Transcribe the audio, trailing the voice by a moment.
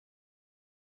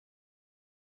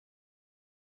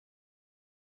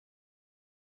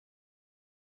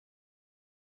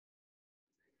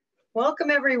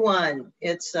Welcome everyone.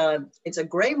 It's a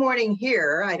gray morning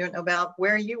here. I don't know about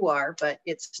where you are, but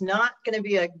it's not going to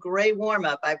be a gray warm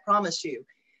up, I promise you.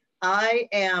 I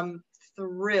am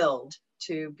thrilled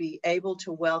to be able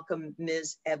to welcome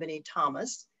Ms. Ebonee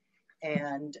Thomas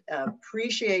and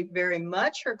appreciate very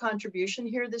much her contribution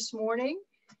here this morning.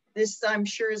 This, I'm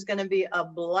sure, is going to be a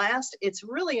blast. It's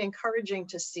really encouraging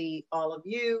to see all of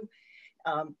you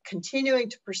continuing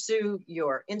to pursue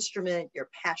your instrument, your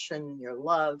passion, your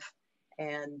love.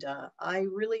 And I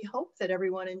really hope that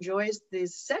everyone enjoys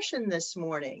this session this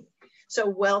morning. So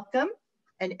welcome.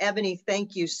 And Ebonee,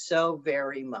 thank you so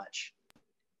very much.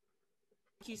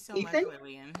 Thank you so much, Ethan,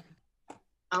 Lillian.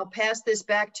 I'll pass this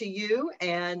back to you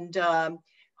and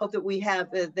hope that we have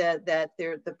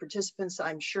the participants,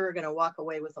 I'm sure, are going to walk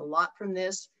away with a lot from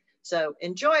this. So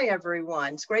enjoy,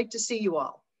 everyone. It's great to see you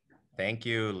all. Thank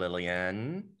you,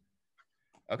 Lillian.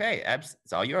 Okay, Ebs,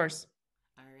 it's all yours.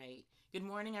 All right. Good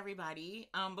morning, everybody.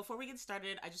 Before we get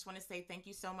started, I just want to say thank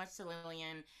you so much to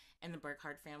Lillian and the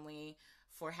Burkart family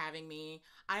for having me.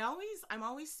 I'm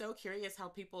always so curious how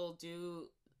people do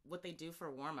what they do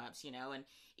for warm-ups, and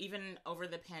even over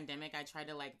the pandemic I tried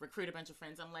to like recruit a bunch of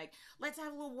friends. I'm like, let's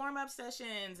have little warm-up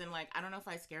sessions, and like I don't know if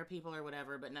I scare people or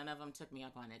whatever, but none of them took me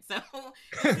up on it. So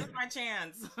this is my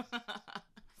chance.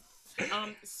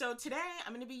 So today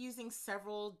I'm going to be using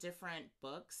several different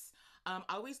books. I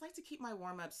always like to keep my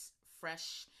warm-ups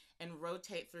fresh and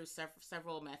rotate through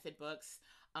several method books,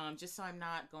 just so I'm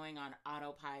not going on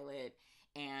autopilot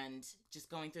and just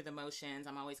going through the motions.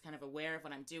 I'm always kind of aware of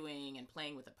what I'm doing and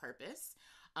playing with a purpose.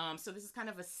 So this is kind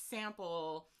of a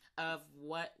sample of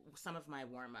what some of my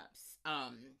warm-ups.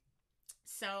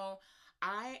 So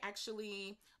I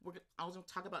actually, I'll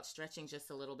talk about stretching just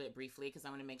a little bit briefly because I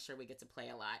want to make sure we get to play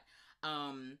a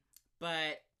lot.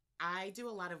 But I do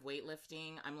a lot of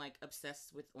weightlifting. I'm like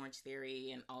obsessed with Orange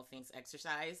Theory and all things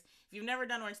exercise. If you've never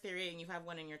done Orange Theory and you have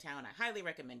one in your town, I highly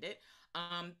recommend it.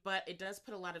 But it does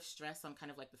put a lot of stress on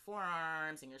kind of like the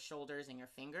forearms and your shoulders and your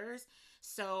fingers.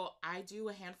 So I do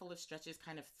a handful of stretches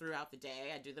kind of throughout the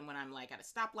day. I do them when I'm like at a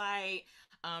stoplight,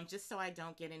 just so I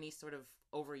don't get any sort of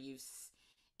overuse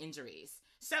injuries.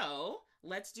 So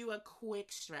let's do a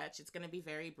quick stretch. It's going to be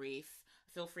very brief.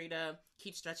 Feel free to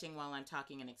keep stretching while I'm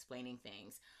talking and explaining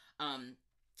things. Um,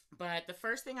 but the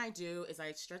first thing I do is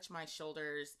I stretch my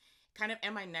shoulders kind of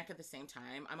and my neck at the same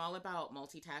time. I'm all about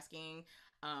multitasking,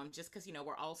 just because,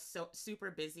 we're all so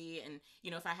super busy. And,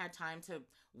 if I had time to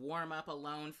warm up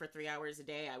alone for 3 hours a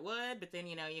day, I would. But then,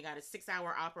 you got a 6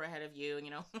 hour opera ahead of you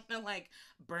and, like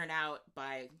burn out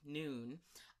by noon.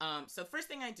 So first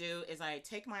thing I do is I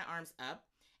take my arms up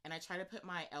and I try to put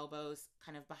my elbows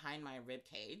kind of behind my rib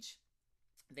cage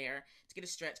there to get a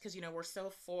stretch because we're so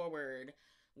forward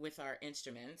with our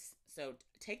instruments. So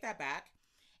take that back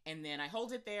and then I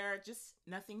hold it there, just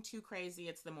nothing too crazy.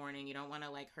 It's the morning. You don't want to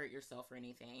like hurt yourself or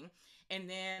anything. And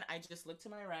then I just look to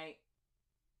my right,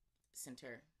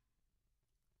 center,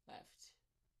 left,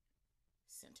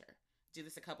 center. Do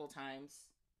this a couple times.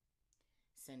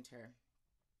 Center,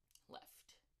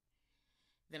 left.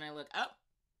 Then I look up,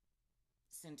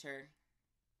 center,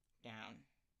 down,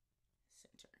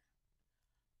 center,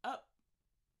 up,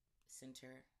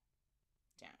 center,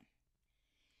 down.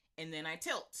 And then I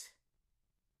tilt.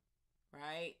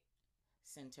 Right,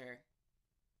 center,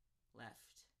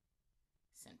 left,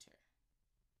 center.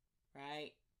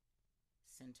 Right,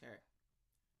 center,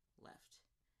 left,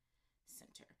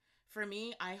 center. For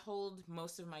me, I hold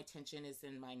most of my tension is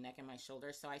in my neck and my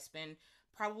shoulders. So I spend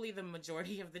probably the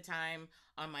majority of the time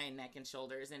on my neck and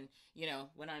shoulders. And,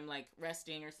 when I'm like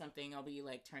resting or something, I'll be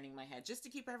like turning my head just to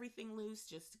keep everything loose,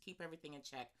 just to keep everything in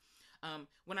check.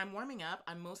 When I'm warming up,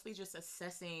 I'm mostly just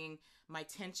assessing my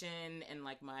tension and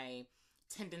like my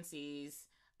tendencies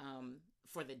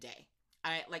for the day.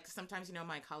 I like sometimes,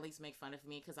 my colleagues make fun of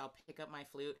me because I'll pick up my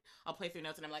flute, I'll play through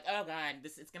notes, and I'm like, oh god,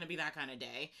 it's gonna be that kind of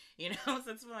day, so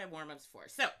that's what my warm ups for.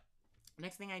 So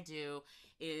next thing I do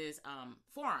is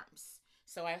forearms.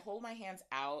 So I hold my hands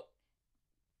out,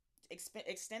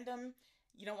 extend them.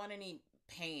 You don't want any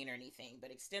pain or anything,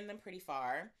 but extend them pretty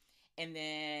far, and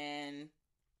then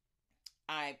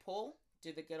I pull,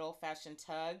 do the good old fashioned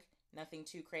tug, nothing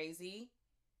too crazy,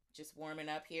 just warming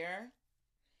up here.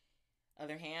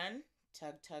 Other hand,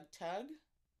 tug, tug, tug.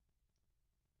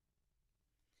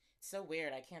 It's so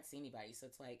weird. I can't see anybody, so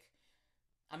it's like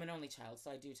I'm an only child,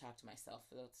 so I do talk to myself.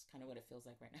 That's kind of what it feels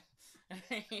like right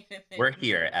now. We're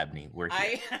here, Ebony. We're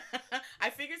here. I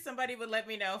figured somebody would let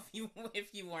me know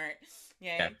if you weren't.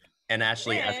 Yeah. Okay. And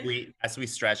actually, And as we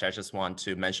stretch, I just want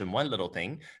to mention one little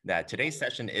thing that today's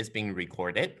session is being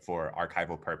recorded for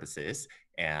archival purposes.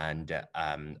 And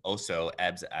also,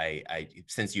 Ebs, I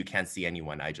since you can't see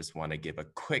anyone, I just want to give a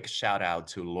quick shout out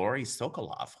to Lori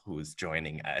Sokolov, who's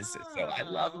joining us. So I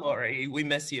love Lori. We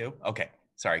miss you. Okay,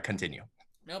 sorry, continue.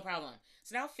 no problem.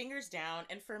 So now fingers down.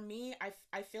 And for me,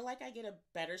 I feel like I get a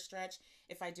better stretch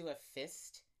if I do a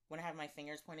fist when I have my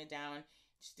fingers pointed down.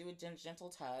 Just do a gentle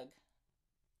tug.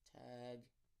 Tug.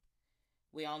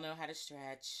 We all know how to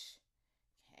stretch.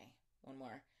 Okay, one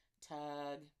more.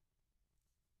 Tug.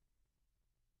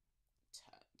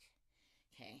 Tug.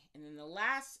 Okay, and then the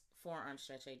last forearm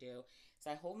stretch I do is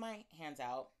I hold my hands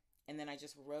out and then I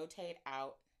just rotate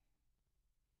out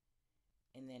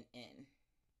and then in.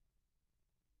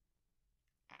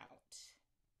 Out.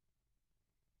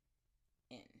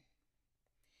 In.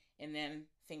 And then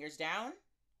fingers down.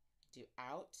 Do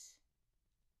out.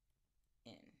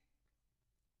 In.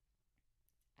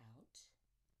 Out.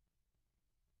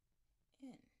 In.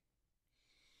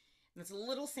 And it's a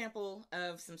little sample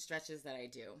of some stretches that I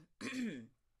do.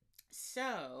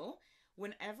 So,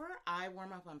 whenever I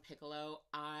warm up on piccolo,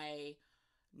 I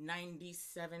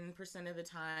 97% of the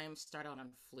time start out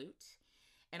on flute.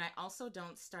 And I also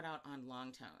don't start out on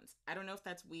long tones. I don't know if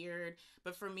that's weird,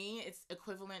 but for me, it's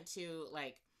equivalent to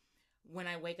like when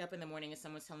I wake up in the morning and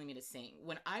someone's telling me to sing.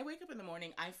 When I wake up in the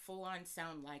morning, I full on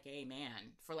sound like a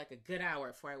man for like a good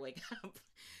hour before I wake up.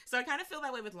 So I kind of feel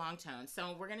that way with long tones.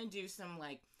 So we're going to do some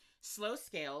like slow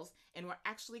scales, and we're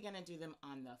actually going to do them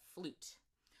on the flute.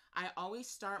 I always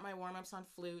start my warm-ups on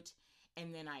flute,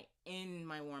 and then I end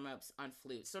my warm-ups on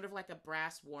flute. Sort of like a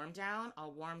brass warm down.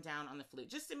 I'll warm down on the flute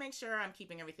just to make sure I'm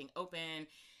keeping everything open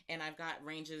and I've got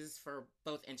ranges for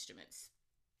both instruments.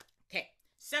 Okay,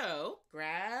 so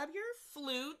grab your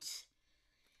flute.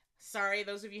 Sorry,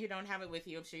 those of you who don't have it with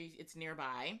you, I'm sure it's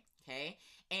nearby. Okay,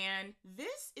 and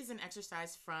this is an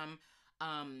exercise from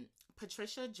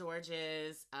Patricia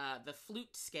George's The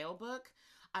Flute Scale Book.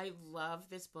 I love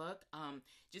this book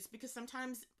just because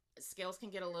sometimes scales can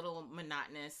get a little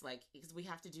monotonous, like because we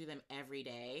have to do them every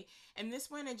day. And this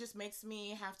one, it just makes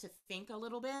me have to think a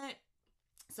little bit.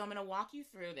 So I'm going to walk you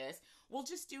through this. We'll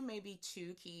just do maybe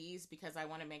 2 keys because I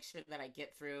want to make sure that I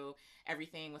get through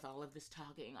everything with all of this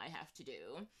talking I have to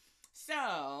do.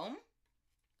 So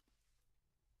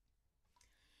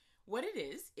what it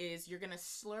is you're going to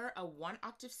slur a 1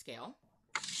 octave scale,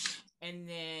 and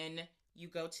then you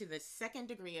go to the 2nd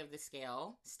degree of the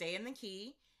scale, stay in the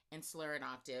key, and slur an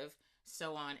octave,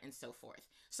 so on and so forth.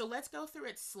 So let's go through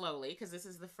it slowly because this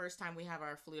is the first time we have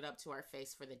our flute up to our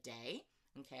face for the day.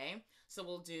 Okay, so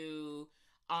we'll do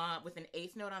with an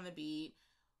 8th note on the beat,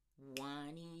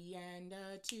 1 E and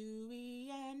a 2 E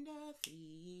and a 3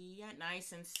 E,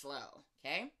 nice and slow.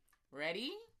 Okay,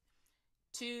 ready?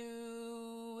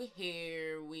 2,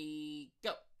 here we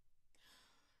go.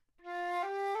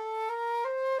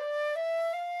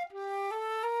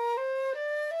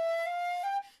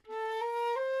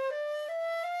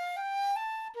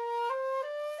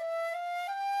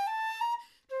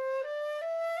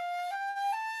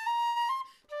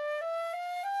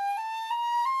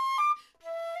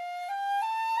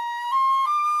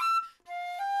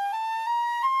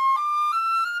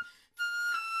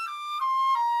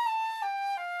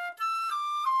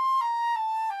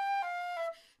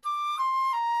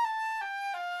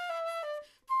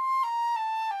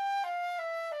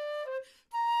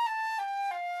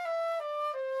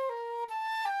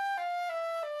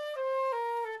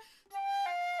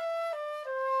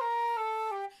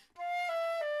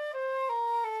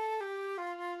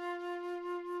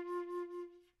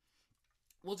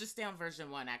 We'll just stay on version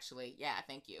 1, actually. Yeah,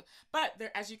 thank you. But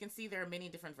there, as you can see, there are many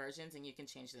different versions, and you can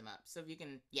change them up. So if you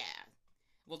can, yeah,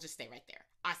 we'll just stay right there.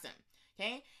 Awesome.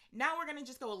 Okay, now we're going to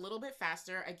just go a little bit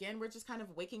faster. Again, we're just kind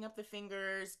of waking up the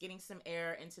fingers, getting some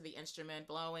air into the instrument,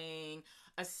 blowing,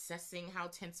 assessing how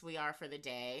tense we are for the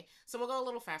day. So we'll go a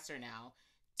little faster now.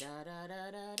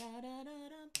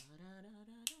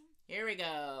 Here we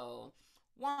go.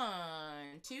 1,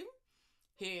 2.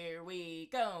 Here we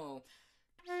go.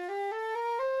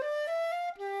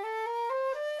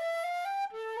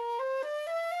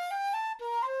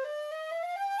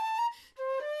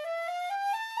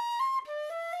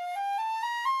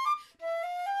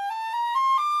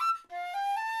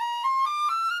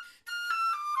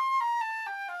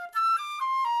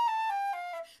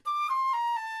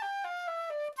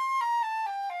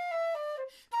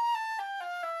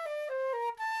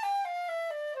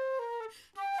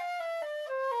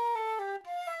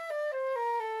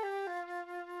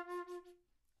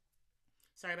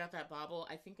 sorry about that bobble.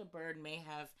 I think a bird may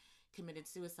have committed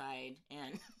suicide,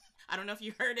 and I don't know if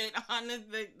you heard it on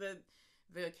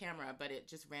the camera, but it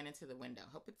just ran into the window.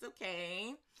 Hope it's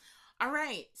okay. All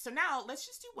right, so now let's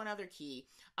just do one other key.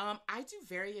 I do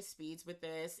various speeds with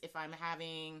this. If I'm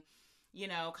having, you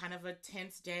know, kind of a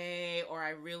tense day, or I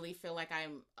really feel like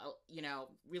I'm, you know,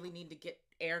 really need to get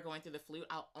air going through the flute,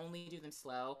 I'll only do them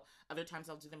slow. Other times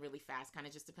I'll do them really fast. Kind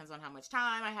of just depends on how much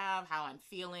time I have, how I'm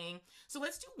feeling. So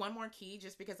let's do one more key,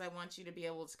 just because I want you to be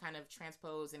able to kind of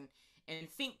transpose and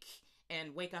think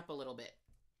and wake up a little bit.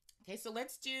 Okay, so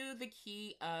let's do the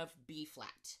key of B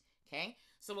flat. Okay,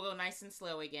 so we'll go nice and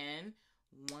slow again.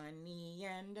 1 E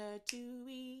and a 2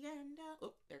 E and a...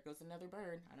 Oh, there goes another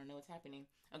bird. I don't know what's happening.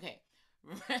 Okay,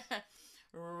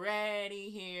 ready,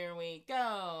 here we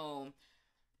go.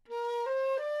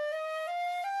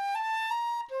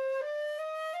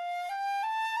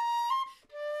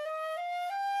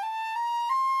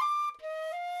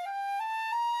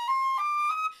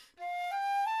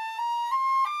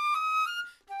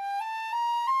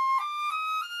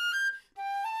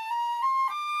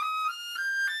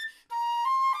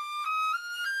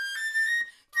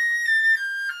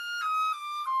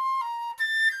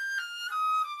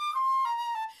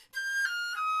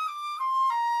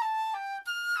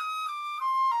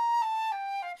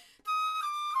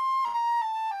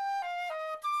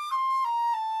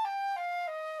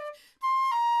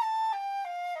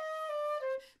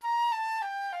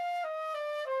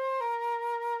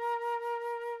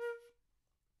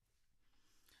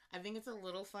 I think it's a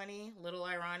little funny, little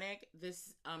ironic.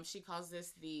 This, she calls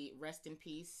this the rest in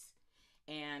peace,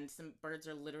 and some birds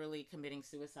are literally committing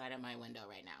suicide at my window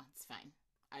right now. It's fine.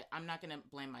 I'm not gonna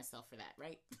blame myself for that,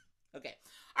 right? Okay.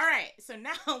 All right. So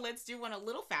now let's do one a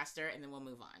little faster, and then we'll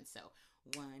move on. So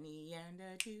 1 E and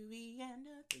a 2 E and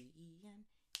a 3 E and...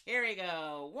 Here we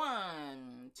go.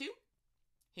 1, 2.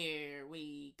 Here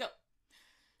we go.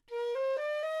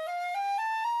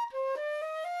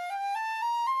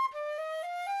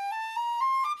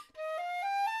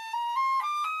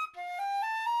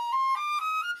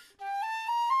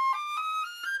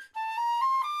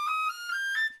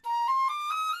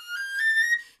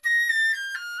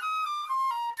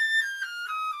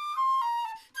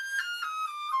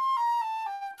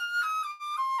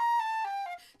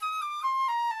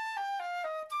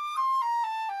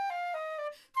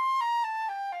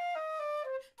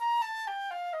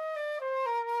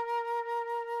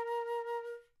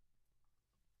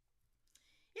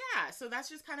 So that's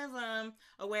just kind of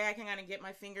a way I can kind of get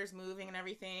my fingers moving and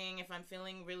everything. If I'm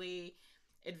feeling really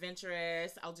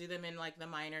adventurous, I'll do them in like the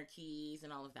minor keys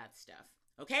and all of that stuff.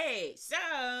 Okay,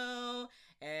 so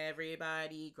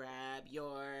everybody grab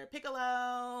your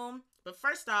piccolo. But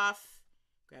first off,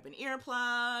 grab an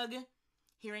earplug.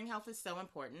 Hearing health is so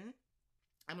important.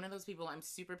 I'm one of those people, I'm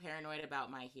super paranoid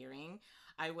about my hearing.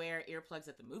 I wear earplugs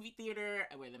at the movie theater.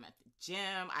 I wear them at the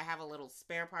gym. I have a little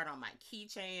spare part on my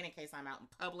keychain in case I'm out in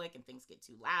public and things get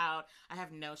too loud. I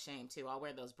have no shame too. I'll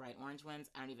wear those bright orange ones.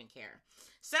 I don't even care.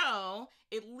 So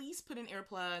at least put an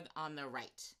earplug on the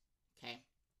right. Okay.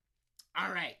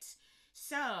 All right.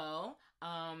 So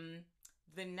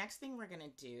the next thing we're going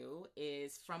to do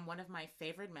is from one of my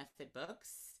favorite method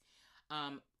books,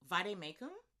 Vade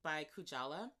Mecum by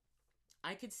Kujala.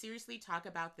 I could seriously talk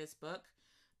about this book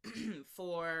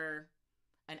for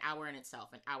an hour in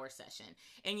itself, an hour session.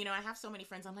 And, you know, I have so many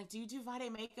friends. I'm like, do you do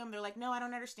Vade Mecum? They're like, no, I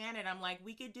don't understand it. I'm like,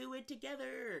 we could do it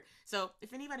together. So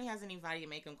if anybody has any Vade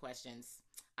Mecum questions,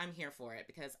 I'm here for it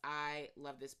because I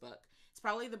love this book. It's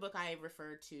probably the book I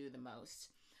refer to the most.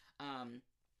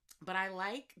 But I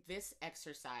like this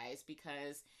exercise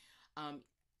because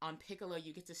on piccolo,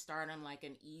 you get to start on like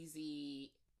an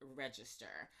easy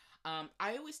register.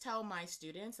 I always tell my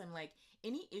students, I'm like,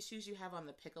 any issues you have on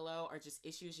the piccolo are just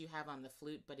issues you have on the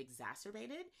flute, but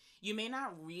exacerbated. You may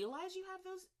not realize you have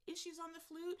those issues on the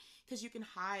flute because you can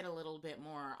hide a little bit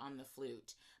more on the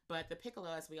flute. But the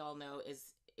piccolo, as we all know,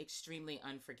 is extremely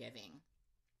unforgiving.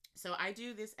 So I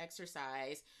do this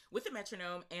exercise with a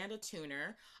metronome and a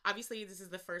tuner. Obviously, this is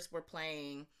the first we're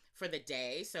playing for the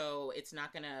day, so it's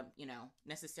not going to, you know,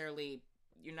 necessarily,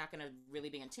 you're not going to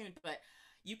really be in tune, but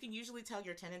you can usually tell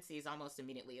your tendencies almost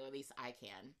immediately, or at least I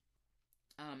can.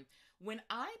 When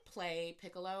I play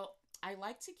piccolo, I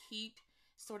like to keep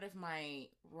sort of my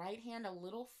right hand a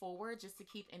little forward just to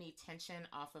keep any tension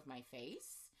off of my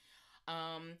face.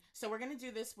 So we're going to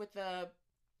do this with the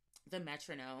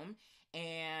metronome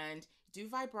and do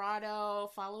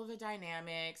vibrato, follow the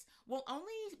dynamics.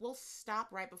 We'll stop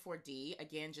right before D,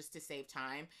 again, just to save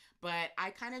time. But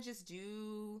I kind of just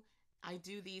do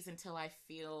these until I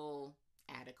feel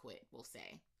adequate, we'll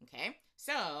say. Okay,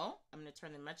 so I'm going to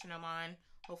turn the metronome on.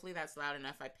 Hopefully that's loud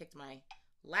enough. I picked my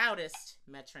loudest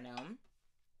metronome.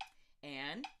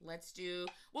 And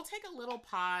we'll take a little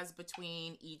pause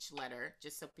between each letter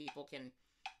just so people can,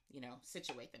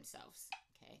 situate themselves.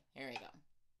 Okay, here we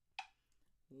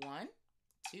go. 1,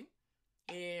 2,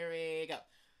 here we go.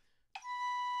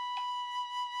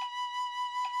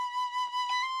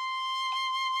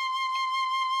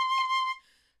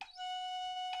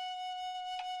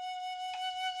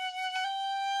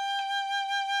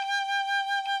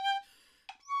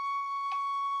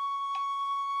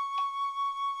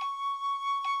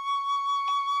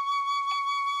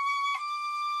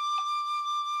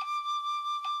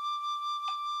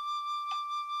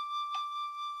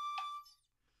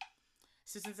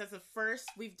 So since that's the first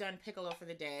we've done piccolo for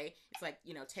the day, it's like,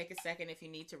 take a second if you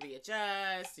need to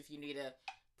readjust, if you need to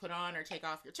put on or take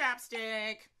off your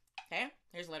chapstick. Okay,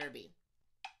 here's letter B.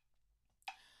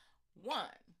 1,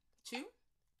 2,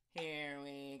 here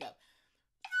we go.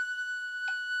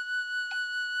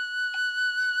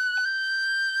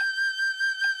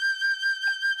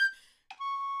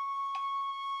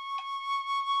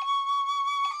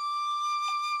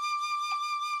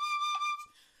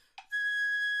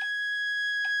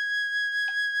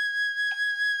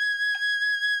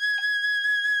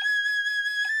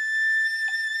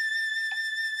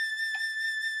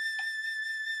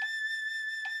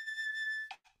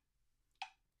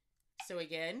 So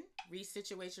again,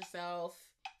 resituate yourself.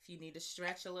 If you need to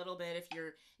stretch a little bit,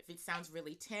 if it sounds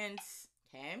really tense,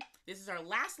 okay? This is our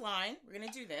last line. We're going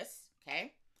to do this,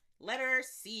 okay? Letter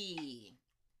C.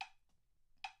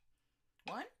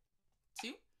 1,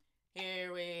 2,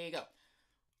 here we go.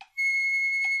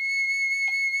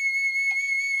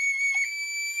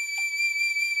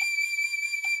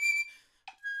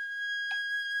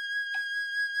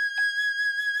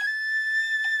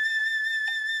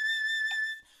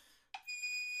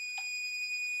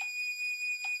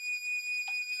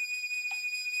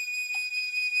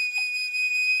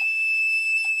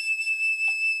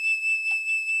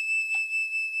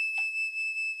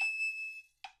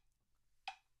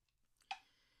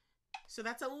 So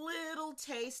that's a little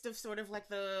taste of sort of like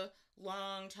the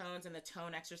long tones and the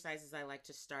tone exercises I like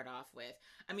to start off with.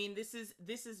 I mean, this is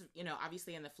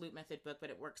obviously in the flute method book, but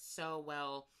it works so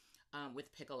well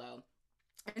with piccolo.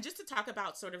 And just to talk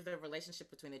about sort of the relationship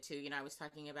between the two, I was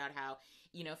talking about how,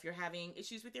 if you're having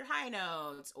issues with your high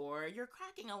notes or you're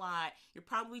cracking a lot, you're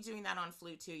probably doing that on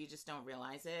flute too. You just don't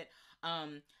realize it.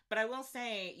 But I will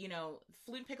say,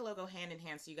 flute and piccolo go hand in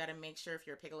hand. So you got to make sure if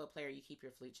you're a piccolo player, you keep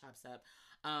your flute chops up.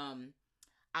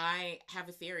 I have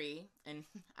a theory, and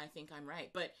I think I'm right,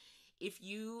 but if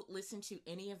you listen to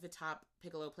any of the top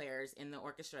piccolo players in the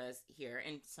orchestras here,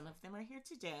 and some of them are here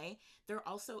today, they're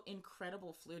also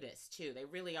incredible flutists too. They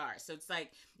really are. So it's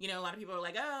like, a lot of people are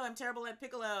like, oh, I'm terrible at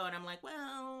piccolo. And I'm like,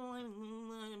 well, I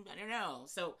don't know.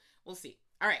 So we'll see.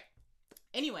 All right.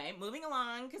 Anyway, moving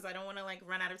along, because I don't want to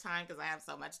run out of time because I have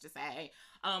so much to say.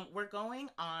 We're going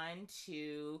on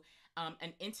to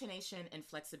an intonation and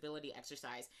flexibility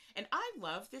exercise. And I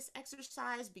love this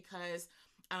exercise because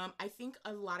I think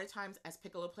a lot of times as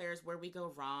piccolo players, where we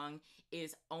go wrong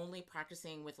is only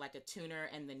practicing with a tuner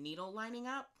and the needle lining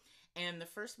up. And the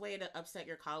first way to upset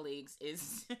your colleagues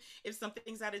is if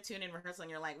something's out of tune in rehearsal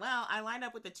and you're like, well, I lined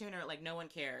up with the tuner, no one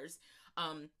cares.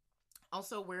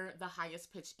 Also, we're the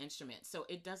highest pitched instrument, so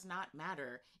it does not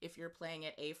matter if you're playing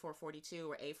at A442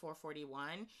 or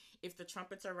A441. If the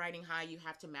trumpets are riding high, you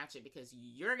have to match it because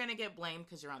you're going to get blamed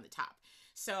because you're on the top.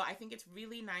 So I think it's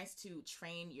really nice to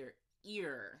train your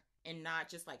ear and not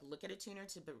just look at a tuner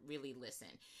but really listen.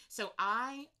 So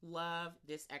I love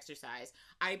this exercise.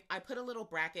 I put a little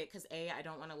bracket because I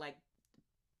don't want to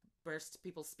burst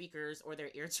people's speakers or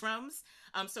their eardrums.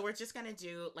 So we're just gonna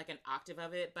do an octave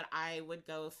of it, but I would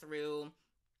go through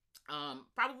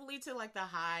probably to the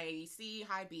high C,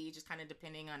 high B, just kind of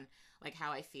depending on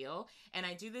how I feel. And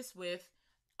I do this with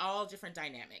all different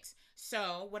dynamics.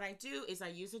 So what I do is I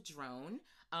use a drone.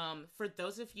 For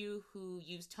those of you who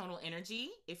use tonal energy,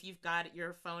 if you've got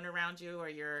your phone around you or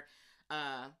your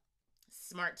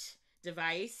smart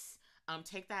device,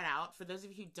 take that out. For those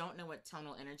of you who don't know what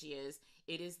tonal energy is,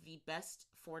 it is the best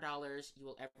 $4 you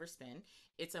will ever spend.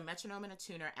 It's a metronome and a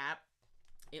tuner app.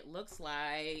 It looks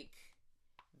like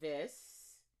this,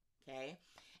 okay?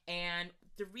 And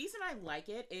the reason I like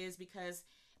it is because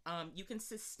you can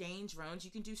sustain drones.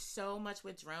 You can do so much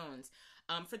with drones.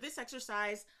 For this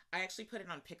exercise, I actually put it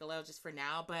on piccolo just for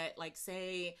now, but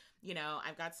say,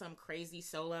 I've got some crazy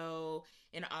solo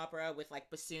in opera with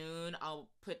bassoon, I'll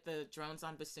put the drones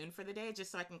on bassoon for the day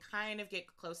just so I can kind of get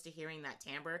close to hearing that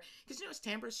timbre. Because as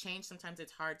timbres change, sometimes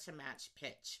it's hard to match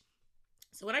pitch.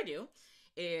 So what I do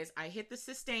is I hit the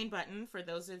sustain button for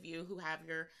those of you who have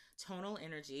your tonal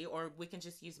energy, or we can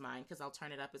just use mine because I'll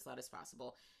turn it up as loud as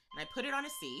possible. And I put it on a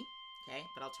C, okay,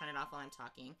 but I'll turn it off while I'm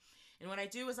talking. And what I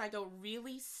do is I go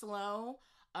really slow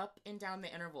up and down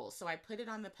the intervals. So I put it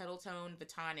on the pedal tone, the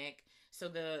tonic, so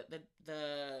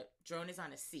the drone is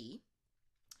on a C.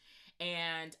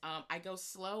 And I go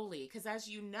slowly because, as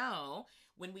you know,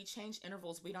 when we change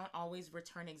intervals, we don't always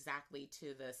return exactly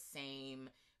to the same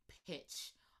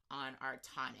pitch on our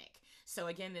tonic. So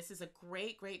again, this is a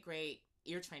great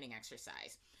ear training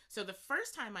exercise. So the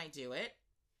first time I do it,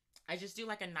 I just do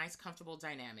like a nice, comfortable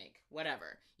dynamic,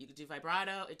 whatever. You could do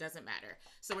vibrato, it doesn't matter.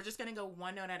 So we're just gonna go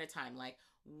one note at a time, like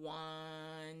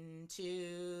 1,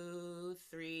 2,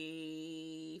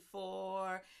 3,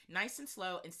 4, nice and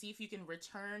slow, and see if you can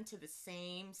return to the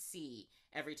same C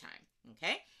every time,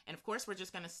 okay? And of course, we're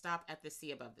just gonna stop at the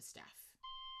C above the staff.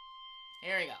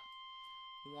 Here we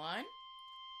go. 1,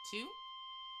 2,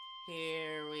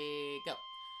 here we go.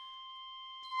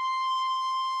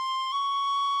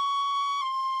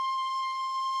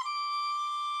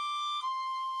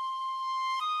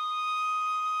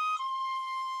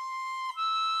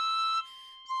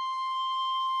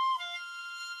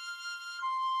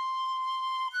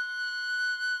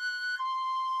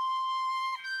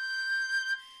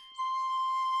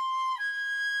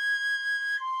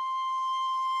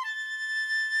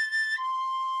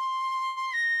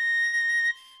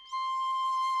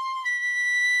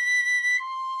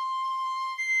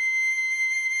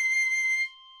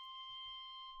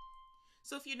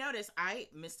 So if you notice, I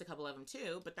missed a couple of them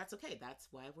too, but that's okay. That's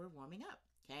why we're warming up,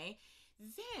 okay?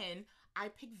 Then I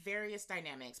pick various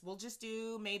dynamics. We'll just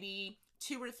do maybe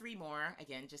 2 or 3 more,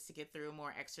 again, just to get through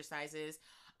more exercises.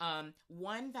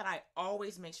 One that I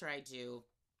always make sure I do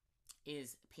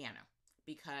is piano,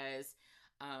 because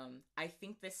I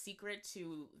think the secret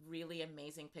to really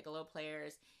amazing piccolo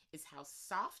players is how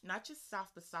soft, not just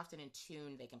soft, but soft and in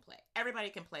tune they can play. Everybody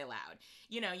can play loud.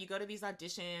 You know, you go to these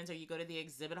auditions or you go to the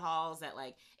exhibit halls at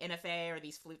like NFA or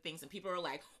these flute things, and people are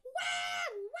like,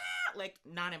 wow, like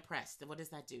not impressed. What does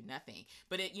that do? Nothing.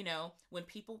 But it, you know, when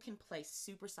people can play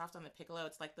super soft on the piccolo,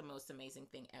 it's like the most amazing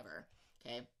thing ever.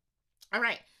 Okay. All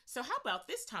right. So how about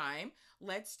this time?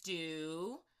 Let's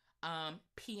do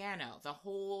piano the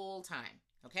whole time.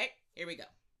 Okay, here we go.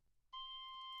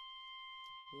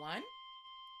 1,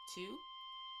 2,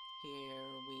 here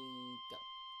we go.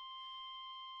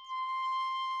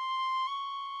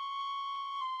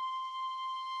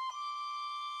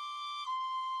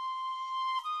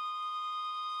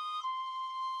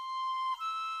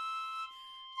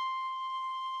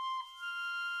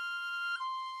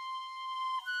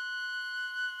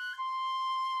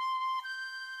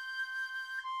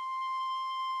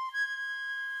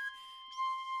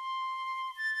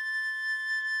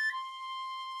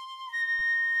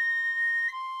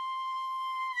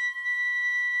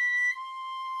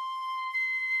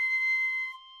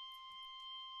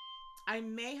 I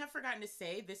may have forgotten to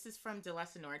say, this is from De La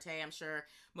Sonorite. I'm sure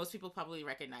most people probably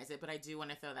recognize it, but I do want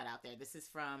to throw that out there. This is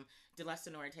from De La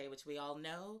Sonorite, which we all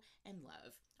know and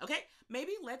love. Okay,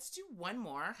 maybe let's do one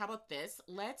more. How about this?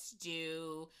 Let's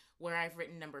do where I've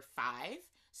written number 5.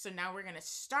 So now we're going to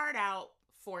start out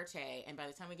forte, and by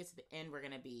the time we get to the end, we're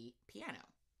going to be piano.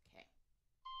 Okay.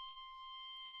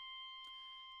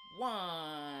 1,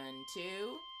 2,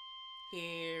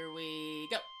 here we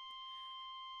go.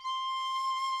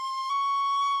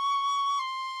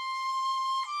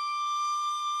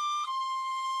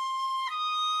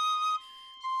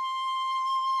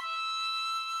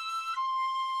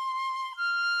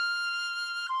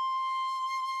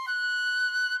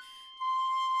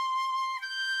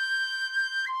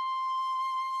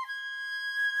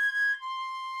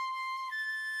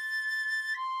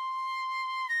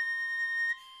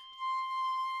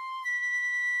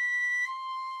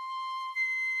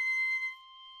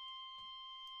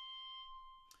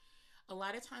 A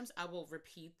lot of times I will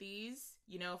repeat these,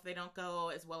 you know, if they don't go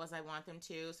as well as I want them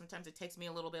to. Sometimes it takes me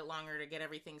a little bit longer to get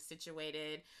everything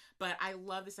situated, but I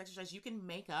love this exercise. You can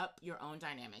make up your own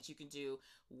dynamics. You can do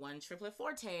one triplet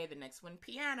forte, the next one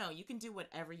piano. You can do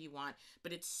whatever you want,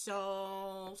 but it's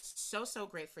so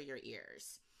great for your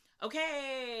ears.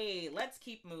 Okay, let's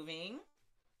keep moving.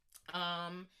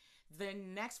 The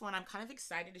next one I'm kind of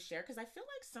excited to share because I feel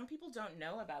like some people don't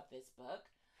know about this book.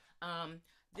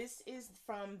 This is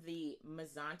from the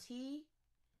Mazzanti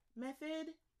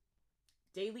method,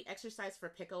 Daily Exercise for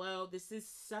Piccolo. This is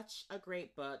such a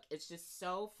great book. It's just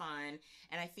so fun.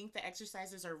 And I think the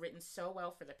exercises are written so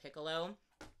well for the piccolo.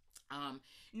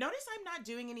 Notice I'm not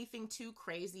doing anything too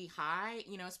crazy high,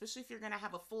 you know, especially if you're going to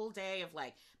have a full day of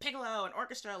like piccolo and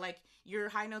orchestra, like your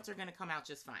high notes are going to come out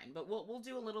just fine, but we'll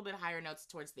do a little bit higher notes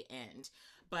towards the end.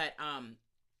 But,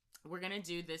 we're going to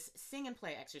do this sing and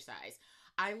play exercise.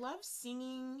 I love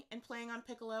singing and playing on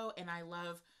piccolo, and I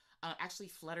love actually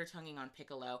flutter tonguing on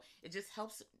piccolo. It just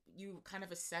helps you kind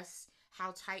of assess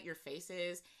how tight your face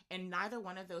is, and neither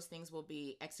one of those things will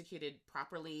be executed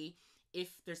properly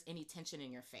if there's any tension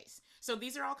in your face. So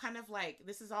these are all kind of like,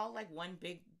 this is all like one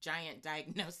big giant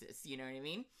diagnosis, you know what I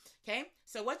mean? Okay,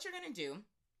 so what you're gonna do,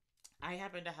 I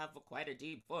happen to have quite a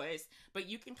deep voice, but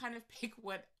you can kind of pick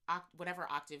whatever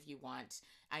octave you want.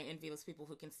 I envy those people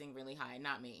who can sing really high,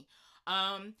 not me.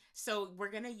 So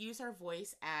we're gonna use our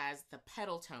voice as the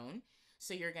pedal tone.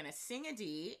 So you're gonna sing a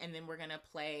D, and then we're gonna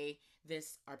play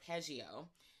this arpeggio.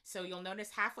 So you'll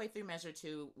notice halfway through measure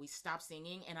 2, we stop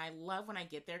singing, and I love when I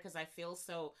get there because I feel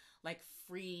so like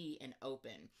free and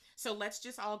open. So let's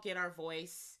just all get our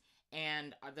voice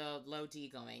and the low D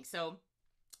going. So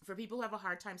for people who have a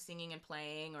hard time singing and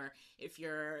playing, or if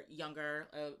you're younger,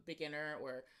 a beginner,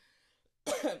 or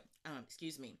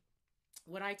excuse me,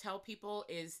 what I tell people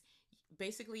is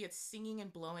basically it's singing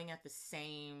and blowing at the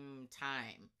same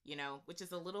time, you know, which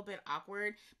is a little bit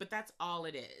awkward, but that's all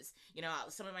it is. You know,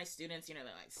 some of my students, you know,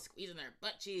 they're like squeezing their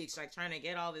butt cheeks, like trying to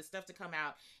get all this stuff to come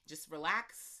out. Just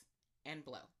relax and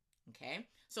blow. Okay.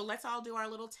 So let's all do our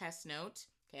little test note.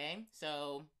 Okay.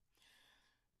 So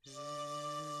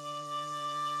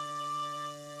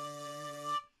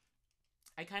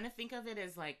I kind of think of it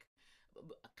as like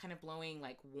kind of blowing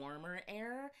like warmer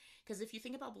air, because if you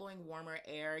think about blowing warmer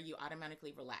air, you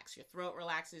automatically relax. Your throat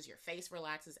relaxes, your face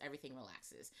relaxes, everything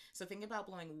relaxes. So think about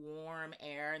blowing warm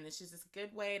air, and this is just a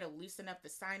good way to loosen up the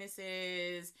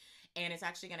sinuses, and it's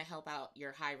actually going to help out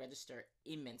your high register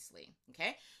immensely.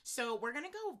 Okay, so we're going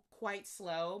to go quite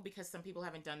slow because some people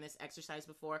haven't done this exercise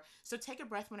before, so take a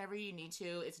breath whenever you need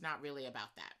to. It's not really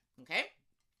about that. Okay,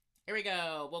 here we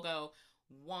go. We'll go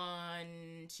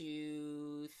 1,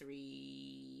 2,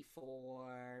 3,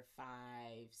 4, 5,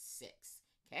 6.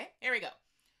 Okay, here we go.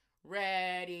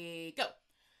 Ready, go.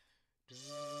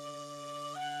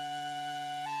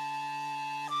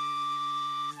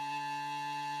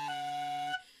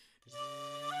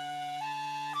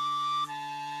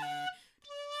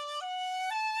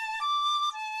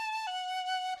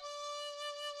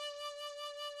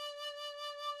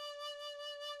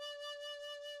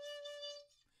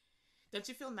 Don't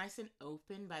you feel nice and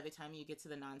open by the time you get to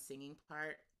the non-singing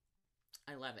part?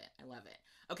 I love it. I love it.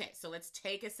 Okay, so let's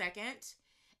take a second,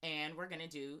 and we're going to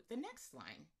do the next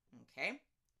line. Okay?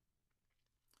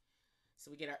 So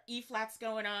we get our E flats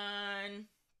going on.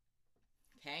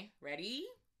 Okay, ready?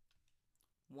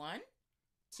 1,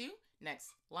 2,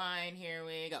 next line. Here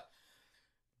we go.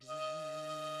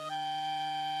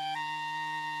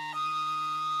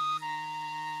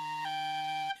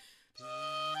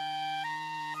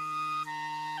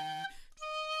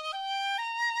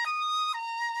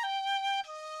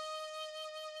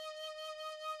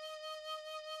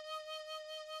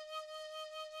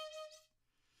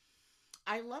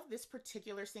 I love this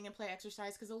particular sing and play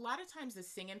exercise because a lot of times the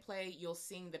sing and play, you'll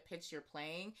sing the pitch you're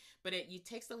playing, but it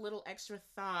takes a little extra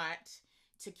thought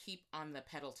to keep on the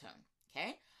pedal tone.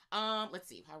 Okay. Let's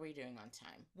see. How are we doing on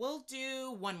time? We'll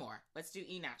do one more. Let's do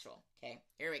E natural. Okay.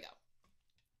 Here we go.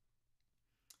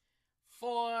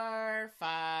 4,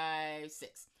 5,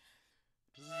 6.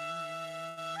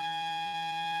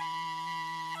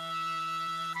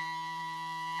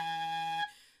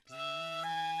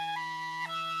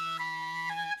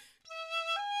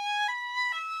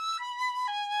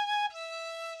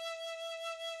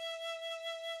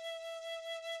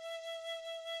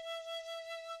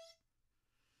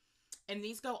 And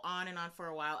these go on and on for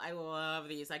a while. I love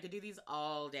these. I could do these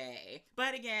all day.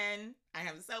 But again, I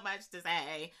have so much to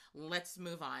say. Let's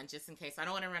move on just in case. I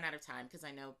don't want to run out of time because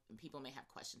I know people may have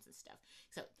questions and stuff.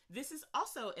 So this is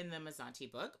also in the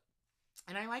Mazzanti book.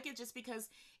 And I like it just because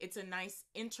it's a nice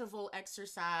interval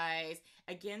exercise.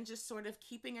 Again, just sort of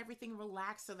keeping everything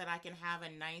relaxed so that I can have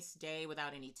a nice day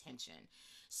without any tension.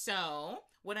 So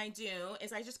what I do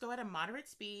is I just go at a moderate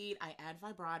speed. I add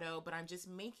vibrato, but I'm just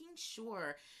making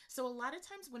sure. So a lot of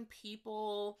times when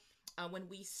people, when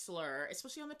we slur,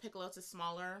 especially on the piccolo, it's a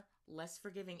smaller, less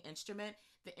forgiving instrument,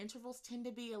 the intervals tend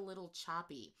to be a little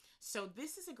choppy. So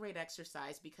this is a great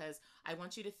exercise because I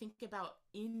want you to think about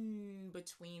in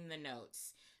between the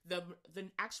notes. The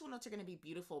actual notes are going to be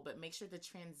beautiful, but make sure the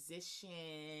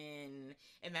transition,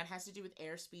 and that has to do with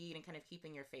airspeed and kind of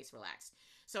keeping your face relaxed.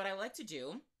 So what I like to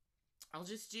do, I'll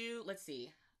just do, let's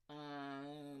see,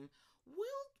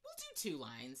 we'll do 2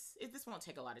 lines. This won't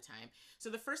take a lot of time. So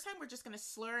the first time we're just going to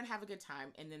slur and have a good time,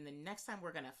 and then the next time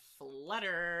we're going to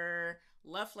flutter.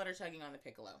 Love flutter tugging on the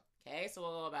piccolo. Okay, so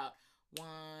we'll go about 1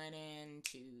 and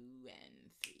 2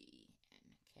 and 3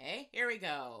 and okay, here we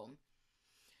go.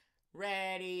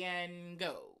 Ready and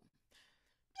go.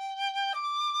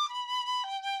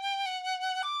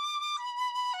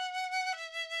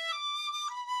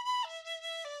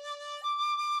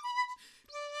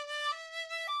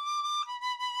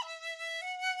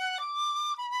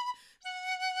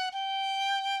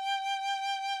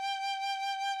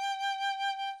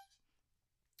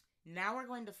 Now we're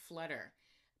going to flutter.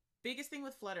 Biggest thing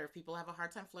with flutter, if people have a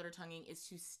hard time flutter tonguing, is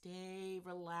to stay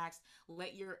relaxed.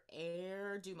 Let your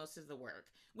air do most of the work,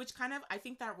 which kind of, I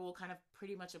think that rule kind of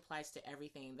pretty much applies to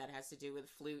everything that has to do with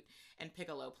flute and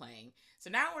piccolo playing. So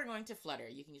now we're going to flutter.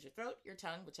 You can use your throat, your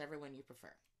tongue, whichever one you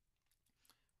prefer.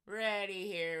 Ready,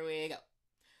 here we go.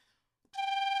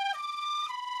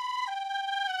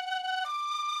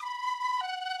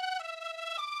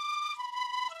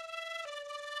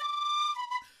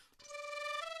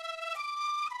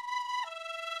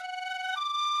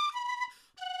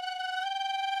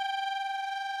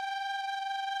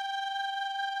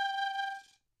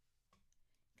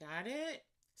 Got it?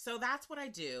 So that's what I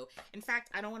do. In fact,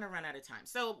 I don't want to run out of time.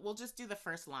 So we'll just do the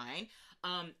first line.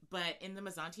 But in the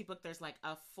Mazzanti book, there's like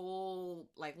a full,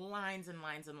 like lines and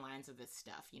lines and lines of this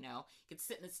stuff, you know? You could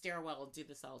sit in the stairwell and do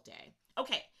this all day.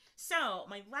 Okay, so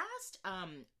my last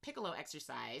piccolo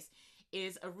exercise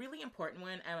is a really important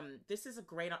one. This is a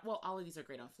great, well, all of these are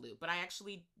great on flute, but I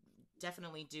actually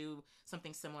definitely do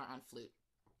something similar on flute.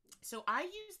 So I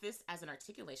use this as an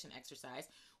articulation exercise.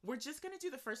 We're just going to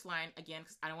do the first line again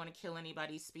because I don't want to kill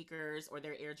anybody's speakers or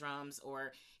their eardrums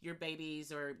or your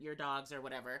babies or your dogs or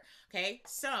whatever. Okay,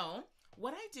 so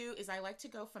what I do is I like to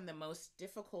go from the most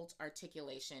difficult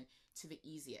articulation to the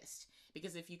easiest,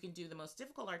 because if you can do the most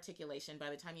difficult articulation, by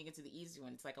the time you get to the easy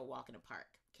one, it's like a walk in a park.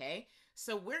 Okay,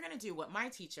 so we're going to do what my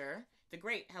teacher, the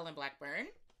great Helen Blackburn,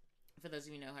 for those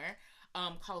of you who know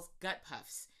her, calls gut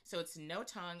puffs. So it's no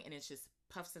tongue and it's just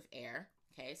puffs of air.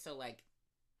 Okay, so like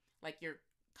you're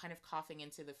kind of coughing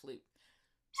into the flute.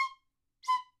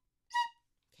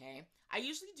 Okay, I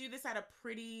usually do this at a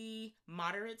pretty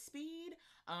moderate speed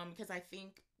because I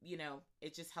think, you know,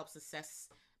 it just helps assess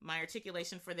my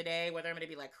articulation for the day, whether I'm going to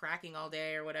be like cracking all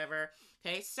day or whatever.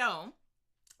 Okay, so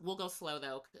we'll go slow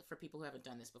though for people who haven't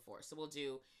done this before. So we'll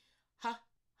do ha,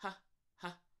 ha,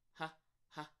 ha, ha,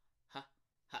 ha, ha,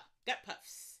 ha. Gut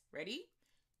puffs. Ready?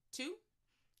 2.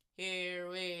 Here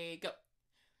we go.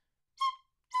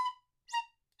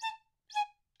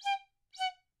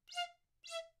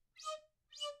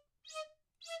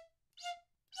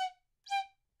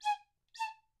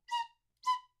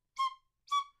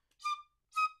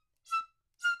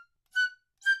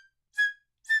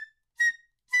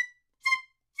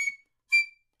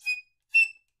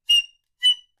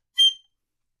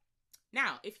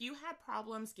 Now, if you had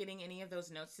problems getting any of those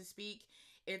notes to speak,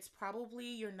 it's probably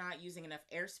you're not using enough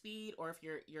airspeed, or if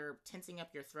you're tensing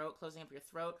up your throat, closing up your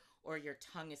throat, or your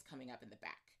tongue is coming up in the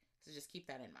back. So just keep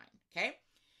that in mind, okay?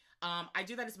 I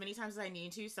do that as many times as I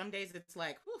need to. Some days it's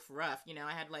like, woof, rough. You know,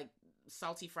 I had like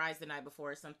salty fries the night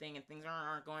before or something, and things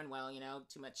aren't going well, you know,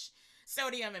 too much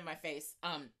sodium in my face.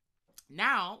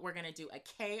 Now we're going to do a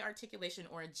K articulation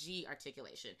or a G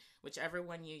articulation, whichever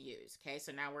one you use. Okay,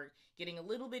 so now we're getting a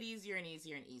little bit easier and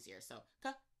easier and easier. So,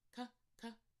 ka, ka, ka,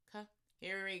 ka.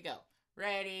 Here we go.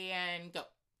 Ready and go.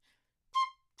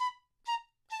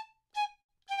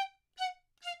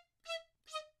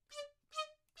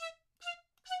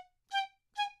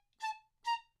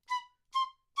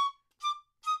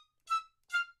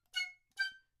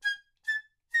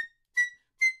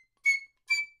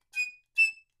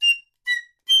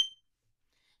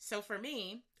 So for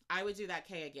me, I would do that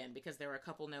K again because there were a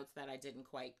couple notes that I didn't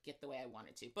quite get the way I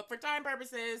wanted to. But for time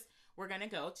purposes, we're going to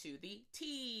go to the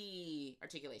T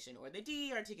articulation or the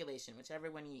D articulation, whichever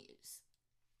one you use.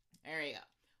 There we go.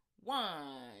 1,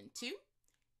 2.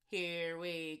 Here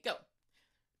we go.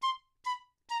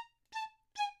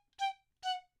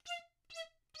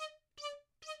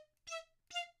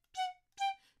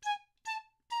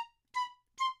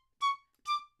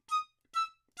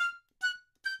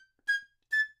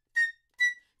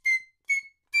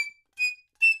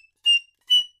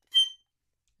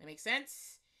 That makes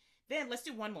sense? Then let's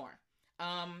do one more.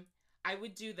 I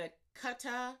would do the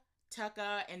kata,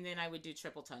 tucka, and then I would do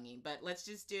triple tonguing. But let's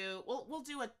just do, we'll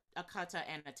do a kata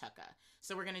and a tucka.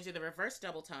 So we're going to do the reverse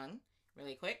double tongue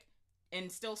really quick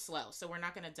and still slow. So we're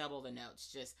not going to double the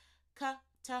notes. Just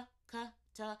kata,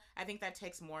 kata. I think that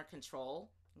takes more control.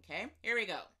 Okay, here we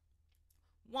go.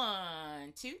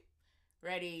 1, 2.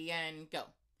 Ready and go.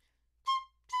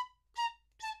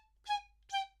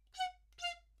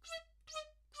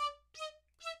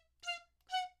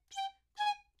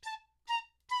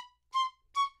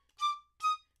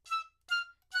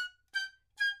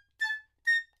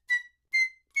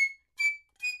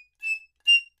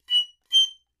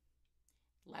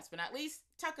 Last but not least,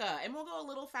 tucka. And we'll go a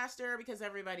little faster because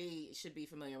everybody should be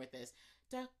familiar with this.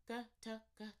 Tucka, tucka,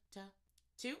 tucka.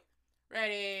 2.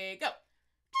 Ready, go.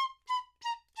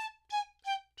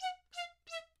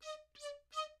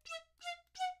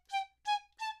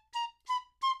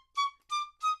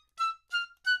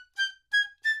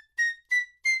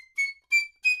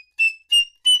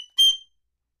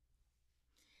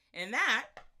 And that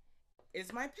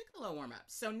is my piccolo warm up.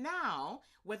 So now,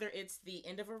 whether it's the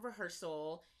end of a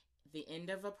rehearsal, the end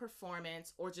of a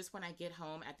performance, or just when I get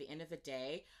home at the end of the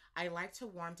day, I like to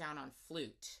warm down on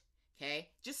flute. Okay,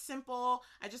 just simple.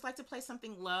 I just like to play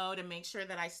something low to make sure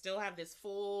that I still have this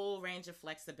full range of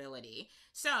flexibility.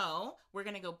 So we're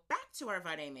gonna go back to our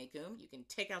vade-mecum. You can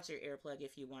take out your earplug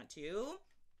if you want to.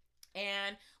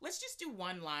 And let's just do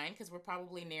one line because we're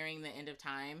probably nearing the end of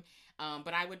time.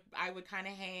 But I would kind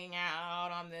of hang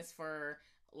out on this for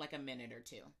like a minute or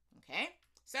two. Okay,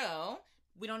 so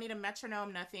we don't need a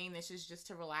metronome, nothing. This is just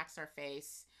to relax our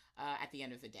face at the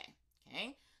end of the day.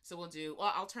 Okay, so we'll do.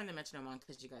 Well, I'll turn the metronome on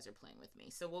because you guys are playing with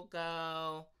me. So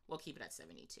we'll keep it at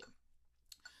 72.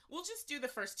 We'll just do the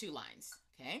first 2 lines.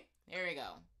 Okay, there we go.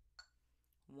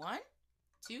 1,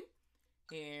 2.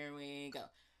 Here we go.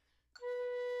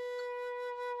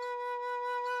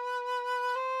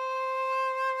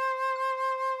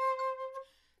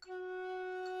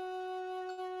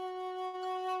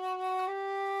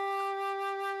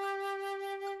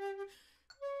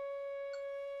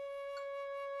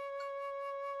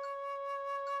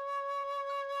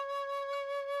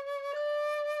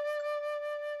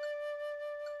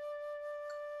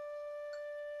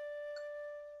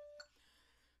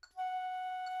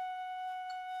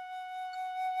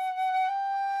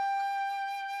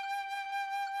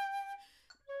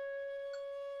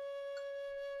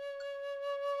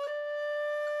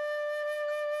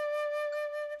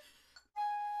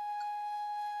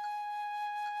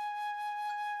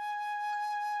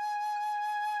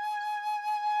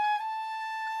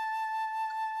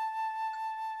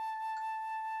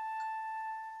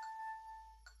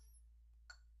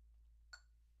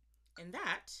 And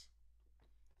that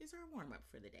is our warm-up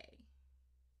for the day.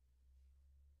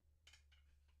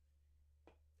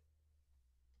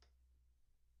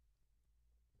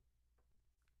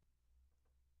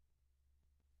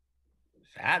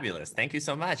 Fabulous. Thank you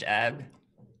so much, Eb.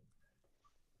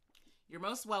 You're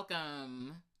most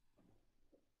welcome.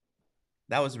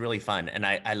 That was really fun. And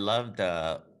I love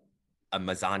the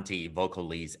Mazzanti vocal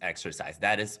leads exercise.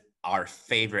 That is our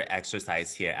favorite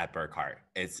exercise here at Burkart.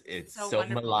 It's so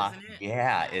melodic.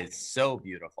 Yeah, it's so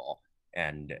beautiful.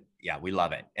 And yeah, we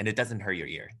love it. And it doesn't hurt your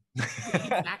ear.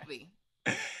 Exactly.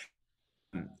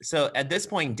 So at this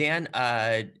point, Dan,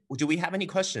 do we have any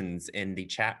questions in the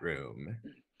chat room?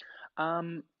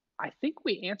 I think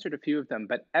we answered a few of them,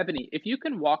 but Ebonee, if you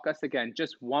can walk us again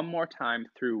just one more time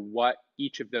through what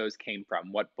each of those came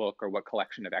from, what book or what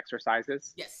collection of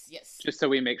exercises? Yes, yes. Just so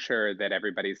we make sure that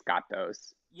everybody's got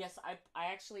those. Yes, I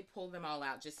actually pulled them all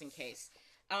out just in case.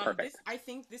 Perfect. I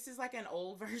think this is like an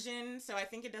old version, so I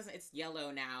think it's yellow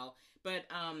now. But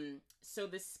so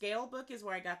the scale book is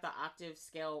where I got the octave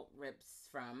scale rips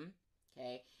from.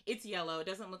 Okay, it's yellow. It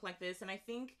doesn't look like this, and I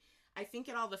think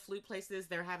at all the flute places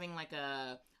they're having like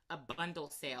a bundle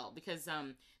sale because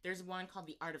there's one called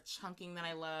The Art of Chunking that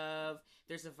I love.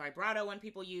 There's a vibrato one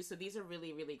people use. So these are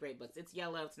really, really great books. It's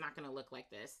yellow. It's not going to look like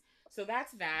this. So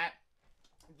that's that.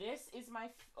 This is my,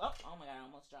 oh my God, I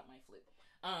almost dropped my flute.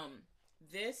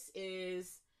 This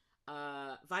is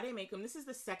vade-mecum. This is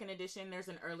the 2nd edition. There's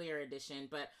an earlier edition,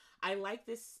 but I like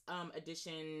this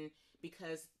edition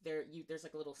because there's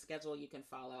like a little schedule you can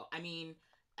follow. I mean,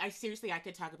 I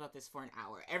could talk about this for an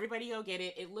hour. Everybody go get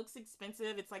it. It looks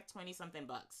expensive. It's like 20-something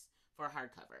bucks for a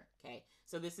hardcover. Okay.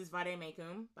 So this is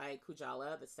vade-mecum by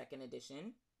Kujala, the 2nd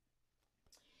edition.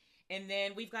 And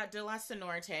then we've got De La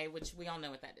Sonorite, which we all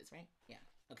know what that is, right? Yeah.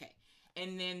 Okay.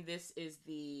 And then this is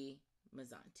the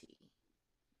Mazzanti.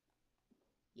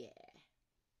 Yeah.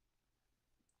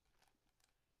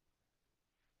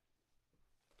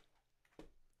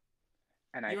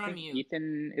 And I think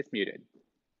Ethan is muted.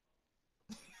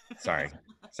 Sorry.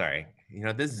 You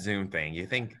know, this Zoom thing, you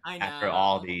think after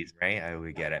all these, right?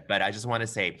 We get it. But I just want to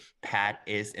say, Pat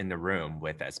is in the room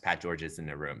with us. Pat George is in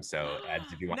the room. So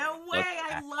if you want no way.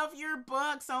 I love your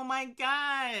books. Oh my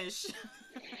gosh.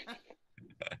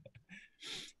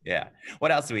 Yeah.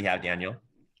 What else do we have, Daniel?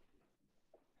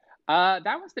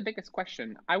 That was the biggest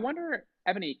question. I wonder,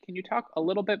 Ebony, can you talk a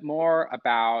little bit more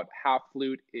about how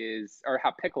flute is, or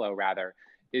how piccolo rather,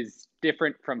 is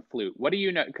different from flute? What do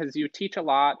you know? Because you teach a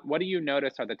lot. What do you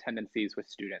notice are the tendencies with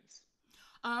students?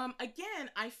 Again,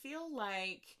 I feel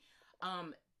like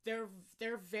um, they're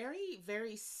they're very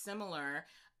very similar.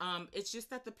 It's just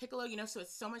that the piccolo, so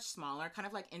it's so much smaller, kind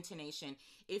of like intonation.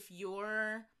 If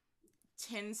you're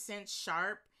 10 cents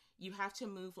sharp, you have to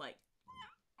move like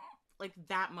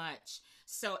that much.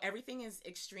 So everything is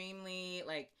extremely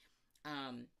like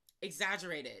um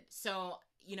exaggerated. So,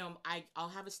 I'll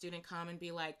have a student come and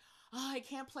be like, "Oh, I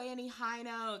can't play any high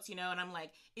notes," and I'm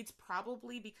like, "It's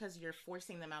probably because you're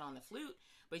forcing them out on the flute,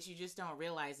 but you just don't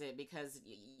realize it because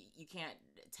you can't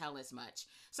tell as much."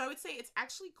 So I would say it's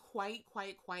actually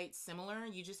quite similar.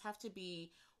 You just have to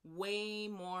be way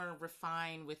more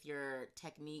refined with your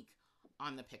technique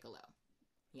on the piccolo.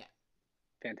 Yeah.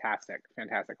 Fantastic,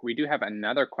 fantastic. We do have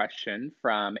another question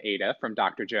from Ada from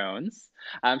Dr. Jones.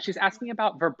 She's asking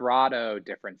about vibrato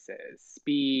differences,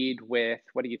 speed, width.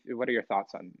 What are your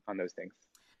thoughts on those things?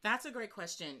 That's a great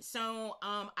question. So,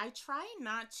 I try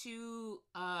not to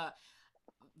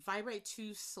vibrate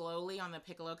too slowly on the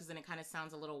piccolo because then it kind of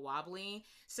sounds a little wobbly.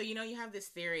 So, you have this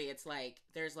theory. It's like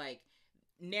there's like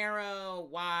narrow,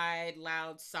 wide,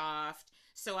 loud, soft.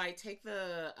 So I take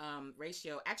the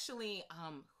ratio. Actually,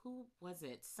 who was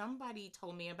it? Somebody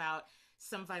told me about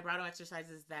some vibrato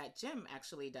exercises that Jim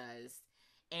actually does.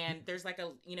 And there's like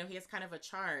he has kind of a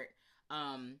chart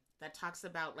that talks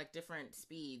about like different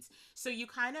speeds. So you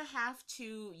kind of have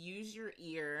to use your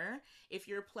ear. If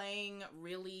you're playing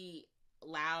really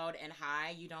loud and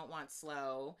high, you don't want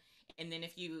slow. And then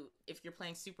if you're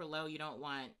playing super low, you don't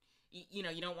want you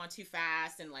don't want too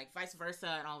fast, and like vice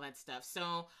versa and all that stuff.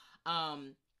 So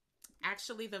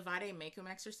actually the vade mecum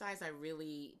exercise I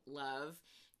really love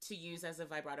to use as a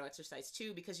vibrato exercise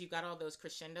too, because you've got all those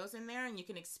crescendos in there and you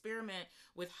can experiment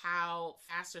with how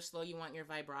fast or slow you want your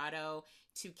vibrato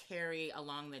to carry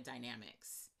along the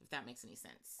dynamics, if that makes any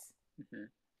sense. Mm-hmm.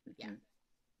 Yeah.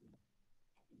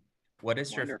 What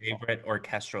is your Wonderful. favorite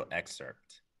orchestral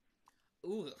excerpt?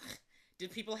 Ooh. Do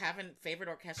people have a favorite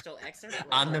orchestral excerpt?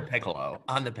 On the piccolo.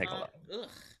 On the piccolo.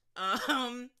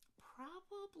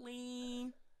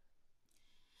 Probably.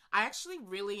 I actually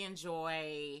really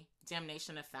enjoy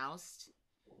Damnation of Faust,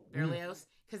 Berlioz,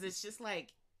 because it's just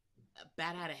like a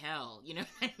bat out of hell. You know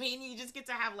what I mean? You just get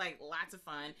to have like lots of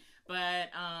fun. But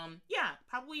yeah,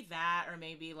 probably that, or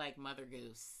maybe like Mother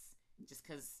Goose, just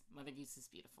because Mother Goose is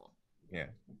beautiful. Yeah.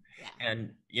 Yeah.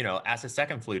 And, as a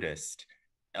second flutist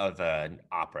of an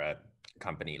opera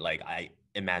company, like I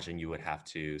imagine you would have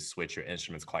to switch your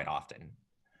instruments quite often.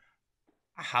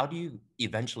 How do you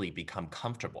eventually become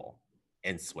comfortable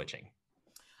in switching?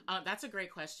 That's a great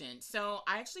question. So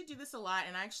I actually do this a lot,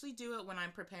 and I actually do it when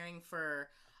I'm preparing for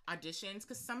auditions,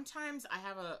 because sometimes I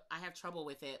have trouble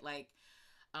with it. Like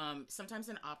sometimes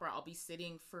in opera, I'll be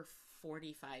sitting for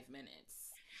 45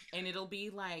 minutes, and it'll be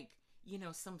like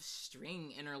some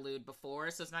string interlude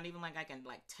before, so it's not even like I can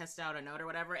like test out a note or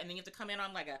whatever, and then you have to come in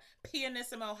on like a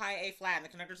pianissimo high A flat, and the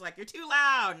conductor's like, "You're too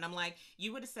loud," and I'm like,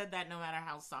 "You would have said that no matter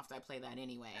how soft I play that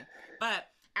anyway." But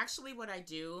actually what I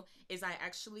do is I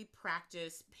actually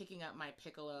practice picking up my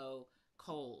piccolo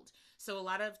cold. So a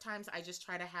lot of times I just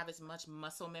try to have as much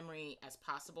muscle memory as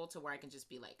possible to where I can just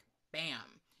be like,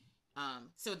 bam.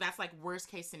 So that's like worst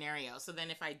case scenario. So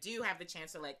then if I do have the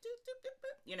chance to like, doop, doop,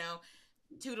 doop, doop,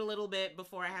 toot a little bit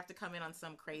before I have to come in on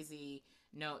some crazy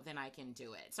note, then I can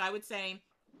do it. So I would say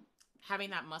having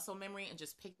that muscle memory and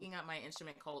just picking up my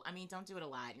instrument cold. I mean, don't do it a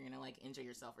lot. You're going to like injure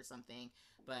yourself or something.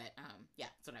 But yeah,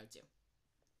 that's what I would do.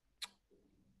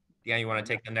 Yeah, you want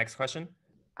to take the next question?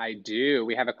 I do.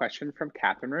 We have a question from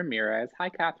Catherine Ramirez. Hi,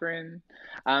 Catherine.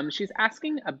 She's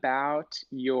asking about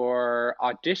your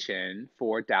audition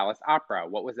for Dallas Opera.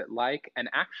 What was it like? And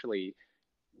actually,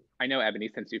 I know, Ebony,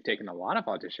 since you've taken a lot of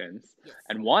auditions Yes.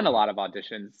 and won a lot of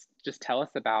auditions, just tell us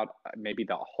about maybe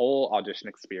the whole audition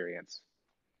experience.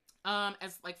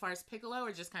 As like far as piccolo,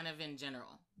 or just kind of in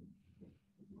general?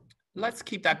 Let's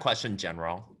keep that question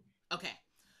general. Okay.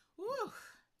 Woo.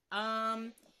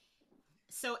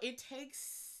 So it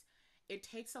takes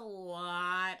a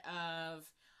lot of,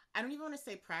 I don't even want to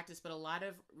say practice, but a lot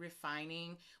of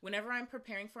refining. Whenever I'm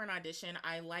preparing for an audition,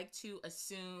 I like to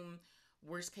assume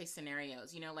worst case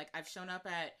scenarios. Like I've shown up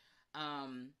at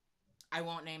I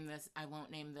won't name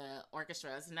the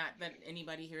orchestras. Not that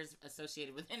anybody here is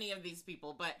associated with any of these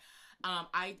people, but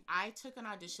I took an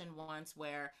audition once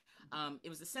where it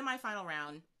was the semifinal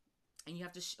round, and you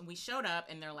have to we showed up,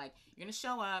 and they're like, "You're gonna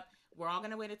show up, we're all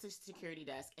gonna wait at the security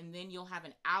desk, and then you'll have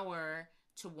an hour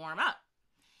to warm up.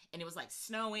 And it was like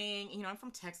snowing. You know, I'm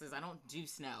from Texas. I don't do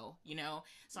snow, you know?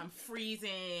 So I'm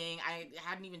freezing. I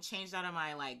hadn't even changed out of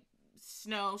my like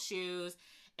snowshoes.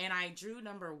 And I drew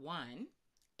number 1.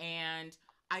 And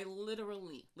I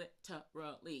literally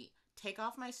take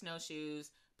off my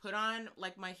snowshoes, put on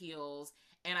like my heels,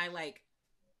 and I like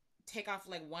take off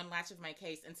like one latch of my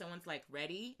case. And someone's like,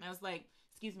 ready? And I was like,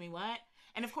 excuse me, what?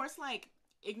 And of course, like,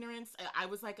 ignorance, I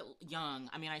was like young.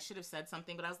 I mean, I should have said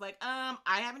something, but I was like, I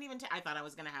haven't even, I thought I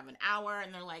was gonna have an hour.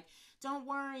 And they're like, don't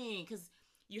worry, because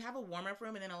you have a warm-up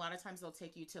room, and then a lot of times they'll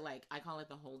take you to like, I call it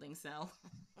the holding cell.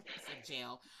 It's like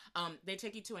jail. They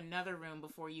take you to another room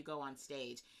before you go on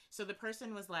stage. So the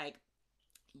person was like,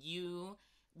 you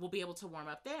will be able to warm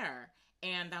up there.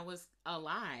 And that was a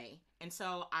lie. And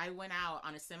so I went out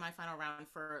on a semifinal round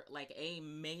for like a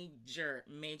major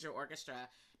orchestra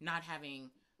not having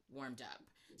warmed up.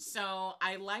 So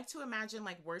I like to imagine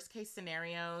like worst case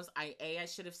scenarios. I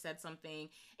should have said something,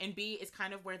 and B, it's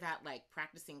kind of where that like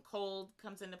practicing cold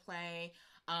comes into play.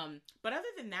 But other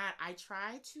than that, I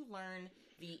try to learn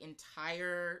the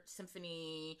entire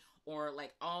symphony or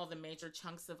like all the major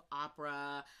chunks of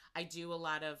opera. I do a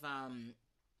lot of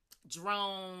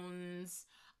drones.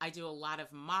 I do a lot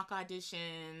of mock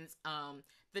auditions.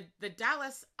 The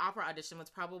Dallas Opera audition was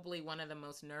probably one of the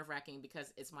most nerve-wracking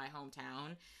because it's my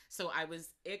hometown. So I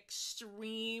was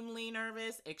extremely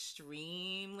nervous.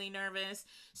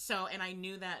 So, and I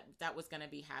knew that that was going to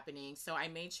be happening. So I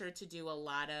made sure to do a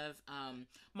lot of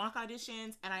mock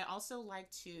auditions. And I also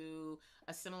like to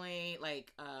assimilate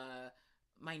like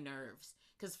my nerves.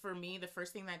 Because for me, the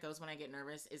first thing that goes when I get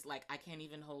nervous is like, I can't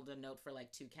even hold a note for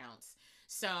like 2 counts.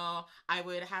 So I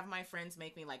would have my friends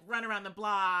make me like run around the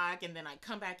block, and then I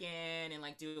come back in and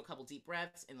like do a couple deep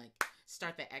breaths and like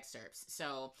start the excerpts.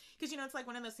 So, because, you know, it's like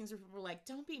one of those things where people are like,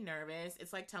 don't be nervous.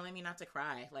 It's like telling me not to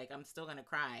cry. Like, I'm still going to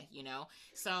cry, you know?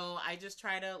 So I just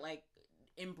try to like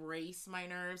embrace my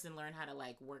nerves and learn how to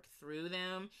like work through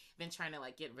them than trying to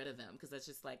like get rid of them, because that's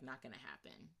just like not going to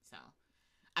happen. So,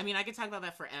 I mean, I could talk about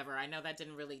that forever. I know that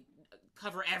didn't really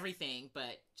cover everything,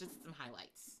 but just some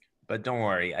highlights. But don't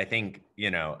worry. I think,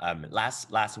 you know,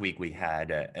 last week we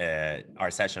had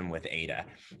our session with Ada,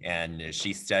 and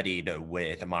she studied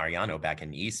with Mariano back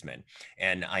in Eastman.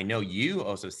 And I know you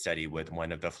also studied with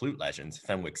one of the flute legends,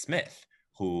 Fenwick Smith,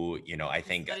 who, you know, I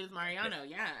think studied with Mariano,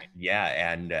 yeah.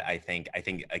 Yeah, and I think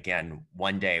again,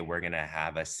 one day we're gonna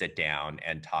have a sit down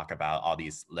and talk about all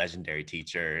these legendary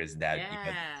teachers that, you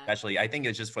know, especially I think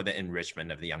it's just for the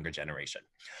enrichment of the younger generation.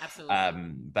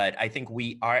 Absolutely. But I think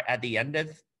we are at the end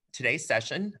of today's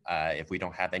session. If we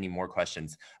don't have any more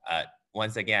questions,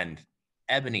 once again,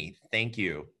 Ebonee, thank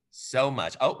you so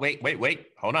much. Oh, wait,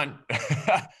 hold on.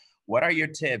 What are your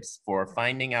tips for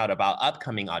finding out about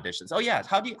upcoming auditions? Oh yeah,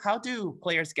 how do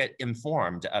players get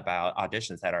informed about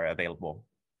auditions that are available?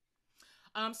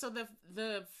 So the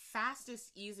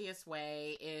fastest, easiest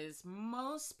way is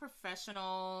most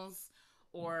professionals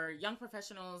or young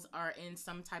professionals are in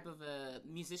some type of a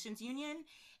musicians union,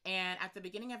 and at the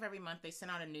beginning of every month they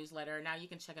send out a newsletter. Now you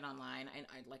can check it online. I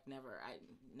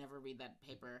never read that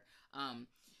paper.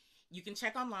 You can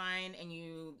check online, and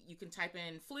you can type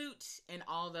in flute and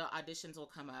all the auditions will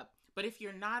come up. But if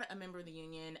you're not a member of the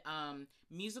union,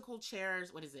 musical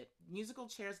chairs,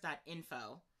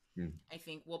 musicalchairs.info, I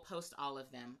think we'll post all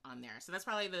of them on there. So that's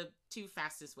probably the 2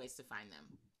 fastest ways to find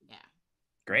them. Yeah.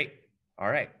 Great. All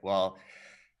right. Well,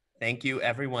 thank you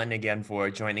everyone again for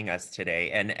joining us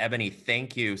today. And Ebonee,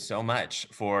 thank you so much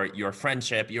for your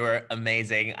friendship. You're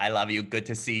amazing. I love you. Good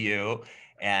to see you.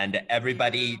 And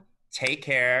everybody, take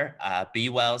care, be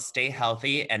well, stay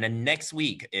healthy. And then next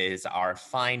week is our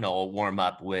final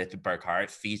warm-up with Burkart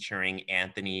featuring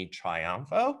Anthony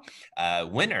Triunfo,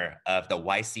 winner of the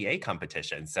YCA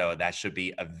competition. So that should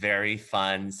be a very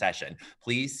fun session.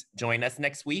 Please join us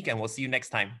next week, and we'll see you next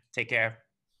time. Take care.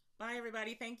 Bye,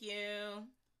 everybody. Thank you.